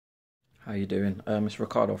How you doing? It's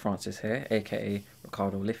Ricardo Francis here, aka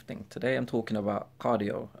Ricardo Lifting. Today I'm talking about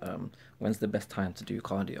cardio. When's the best time to do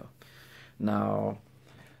cardio? Now,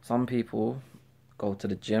 some people go to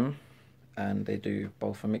the gym and they do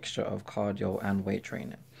both a mixture of cardio and weight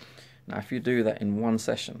training. Now, if you do that in one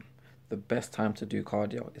session, the best time to do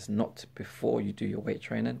cardio is not before you do your weight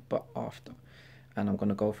training, but after. And I'm going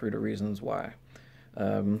to go through the reasons why.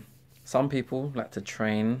 Some people like to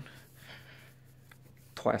train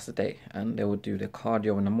twice a day and they will do their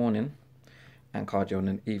cardio in the morning and cardio in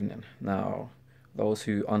the evening. Now, those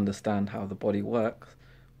who understand how the body works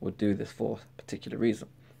would do this for a particular reason.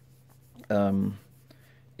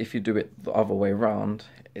 If you do it the other way around,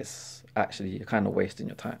 it's actually you're kind of wasting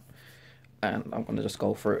your time. And I'm going to just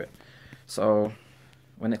go through it. So,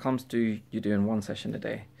 when it comes to you doing one session a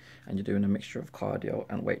day and you're doing a mixture of cardio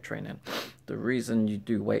and weight training, the reason you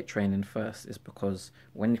do weight training first is because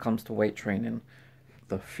when it comes to weight training,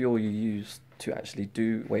 the fuel you use to actually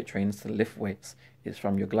do weight trainings to lift weights is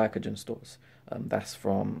from your glycogen stores. That's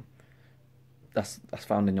found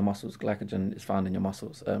in your muscles. Glycogen is found in your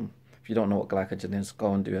muscles. If you don't know what glycogen is,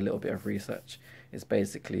 go and do a little bit of research. It's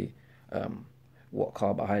basically what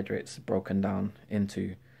carbohydrates broken down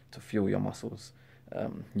into to fuel your muscles.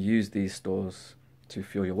 Use these stores to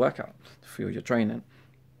fuel your workout, to fuel your training.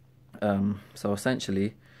 So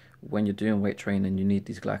essentially, when you're doing weight training, you need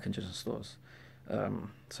these glycogen stores.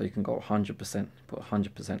 So you can go 100%, put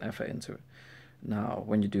 100% effort into it. Now,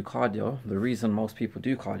 when you do cardio, the reason most people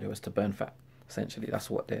do cardio is to burn fat. Essentially, that's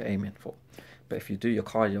what they're aiming for. But if you do your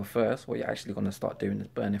cardio first, what you're actually going to start doing is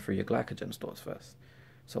burning through your glycogen stores first.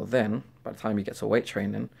 So then, by the time you get to weight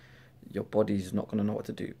training, your body's not going to know what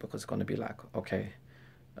to do because it's going to be like, okay,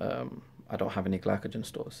 I don't have any glycogen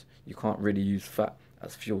stores. You can't really use fat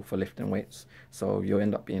as fuel for lifting weights. So you'll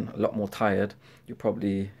end up being a lot more tired. You'll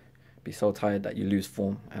probably be so tired that you lose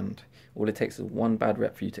form, and all it takes is one bad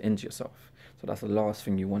rep for you to injure yourself. So that's the last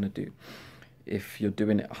thing you want to do. If you're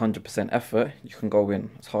doing it 100% effort, you can go in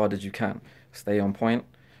as hard as you can, stay on point,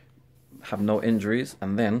 have no injuries,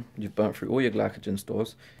 and then you've burnt through all your glycogen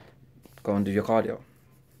stores, go and do your cardio.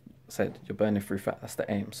 Said you're burning through fat, that's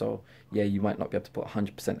the aim. So yeah, you might not be able to put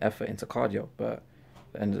 100% effort into cardio, but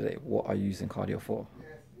at the end of the day, what are you using cardio for?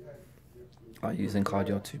 Are you using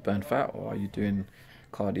cardio to burn fat, or are you doing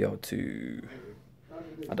cardio to,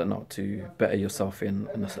 I don't know, to better yourself in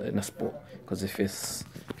a sport? Because if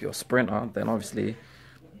you're a sprinter, then obviously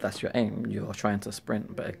that's your aim. You're trying to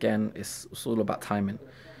sprint, but again, it's all about timing.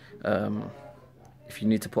 If you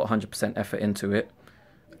need to put 100% effort into it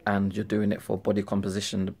and you're doing it for body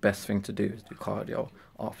composition, the best thing to do is do cardio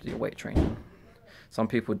after your weight training. Some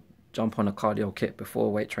people jump on a cardio kit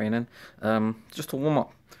before weight training just to warm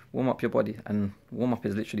up your body, and warm up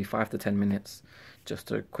is literally 5 to 10 minutes just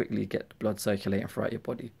to quickly get blood circulating throughout your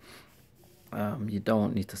body. You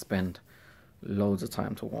don't need to spend loads of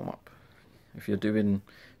time to warm up. If you're doing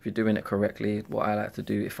it correctly, what I like to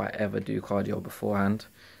do if I ever do cardio beforehand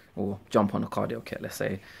or jump on a cardio kit, let's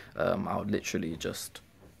say, I would literally just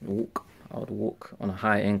walk. I would walk on a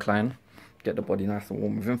high incline, get the body nice and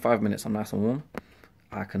warm. Within 5 minutes I'm nice and warm,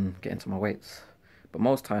 I can get into my weights. But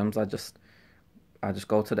most times I just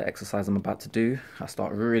go to the exercise I'm about to do. I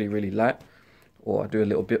start really, really light, or I do a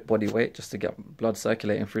little bit body weight just to get blood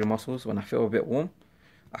circulating through the muscles. When I feel a bit warm,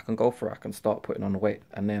 I can go for it. I can start putting on the weight,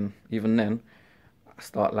 and then even then, I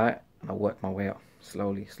start light and I work my way up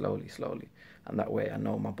slowly, slowly, slowly. And that way I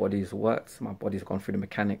know my body's worked, my body's gone through the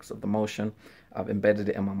mechanics of the motion, I've embedded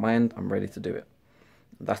it in my mind, I'm ready to do it.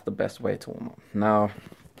 That's the best way to warm up. Now,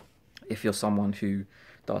 if you're someone who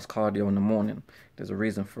does cardio in the morning, there's a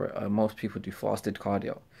reason for it. Most people do fasted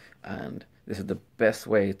cardio, and this is the best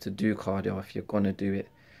way to do cardio if you're going to do it,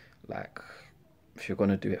 if you're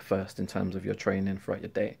going to do it first in terms of your training throughout your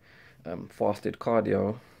day. Fasted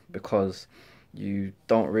cardio, because you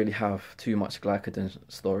don't really have too much glycogen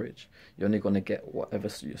storage. You're only going to get whatever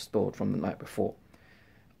you stored from the night before.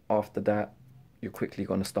 After that, you're quickly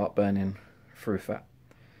going to start burning through fat.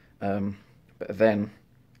 But then,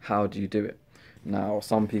 how do you do it? Now,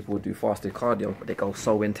 some people do fasted cardio, but they go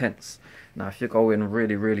so intense. Now, if you're going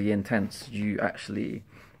really, really intense, you actually,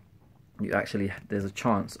 there's a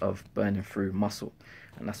chance of burning through muscle,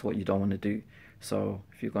 and that's what you don't want to do. So,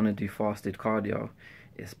 if you're going to do fasted cardio,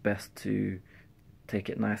 it's best to take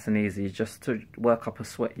it nice and easy, just to work up a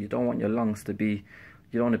sweat. You don't want your lungs to be,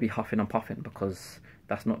 you don't want to be huffing and puffing, because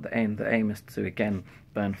that's not the aim. The aim is to, again,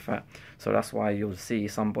 burn fat. So that's why you'll see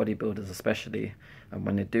some bodybuilders especially, and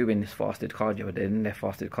when they're doing this fasted cardio, they're in their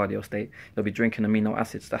fasted cardio state, they'll be drinking amino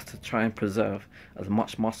acids. That's to try and preserve as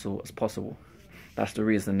much muscle as possible. That's the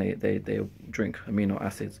reason they drink amino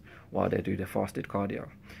acids while they do their fasted cardio.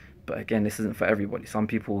 But again, this isn't for everybody. Some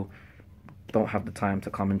people don't have the time to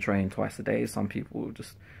come and train twice a day. Some people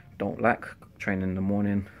just don't like training in the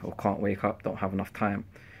morning, or can't wake up, don't have enough time,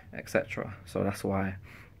 etc. So that's why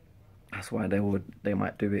they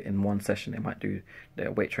might do it in one session. They might do their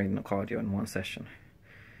weight training and cardio in one session.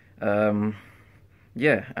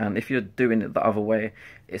 Yeah, and if you're doing it the other way,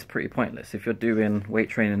 it's pretty pointless. If you're doing weight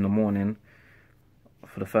training in the morning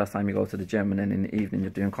for the first time you go to the gym, and then in the evening you're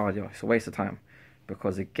doing cardio, it's a waste of time.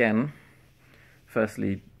 Because again,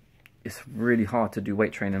 firstly, it's really hard to do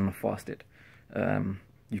weight training on fasted.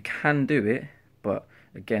 You can do it, but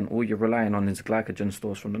again, all you're relying on is glycogen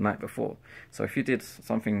stores from the night before. So if you did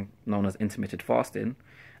something known as intermittent fasting,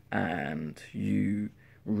 and you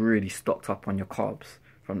really stocked up on your carbs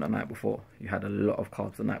from the night before, you had a lot of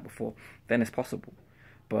carbs the night before, then it's possible.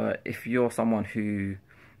 But if you're someone who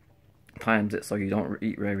times it so you don't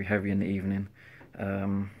eat very heavy in the evening,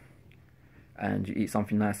 and you eat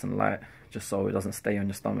something nice and light just so it doesn't stay on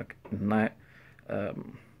your stomach in the night,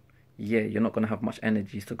 yeah, you're not going to have much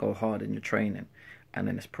energy to go hard in your training, and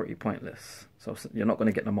then it's pretty pointless. So you're not going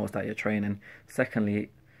to get the most out of your training.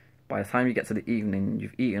 Secondly, by the time you get to the evening,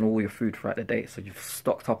 you've eaten all your food throughout the day, so you've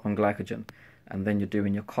stocked up on glycogen, and then you're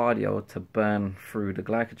doing your cardio to burn through the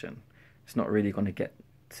glycogen. It's not really going to get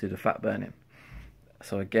to the fat burning.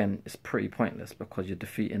 So again, it's pretty pointless because you're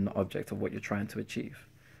defeating the object of what you're trying to achieve.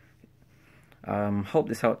 Hope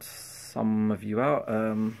this helps some of you out.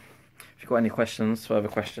 If you've got any questions, further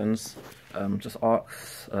questions, just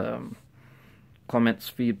ask, comments,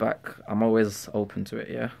 feedback. I'm always open to it,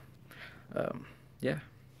 yeah? Yeah,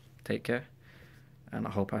 take care, and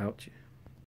I hope I helped you.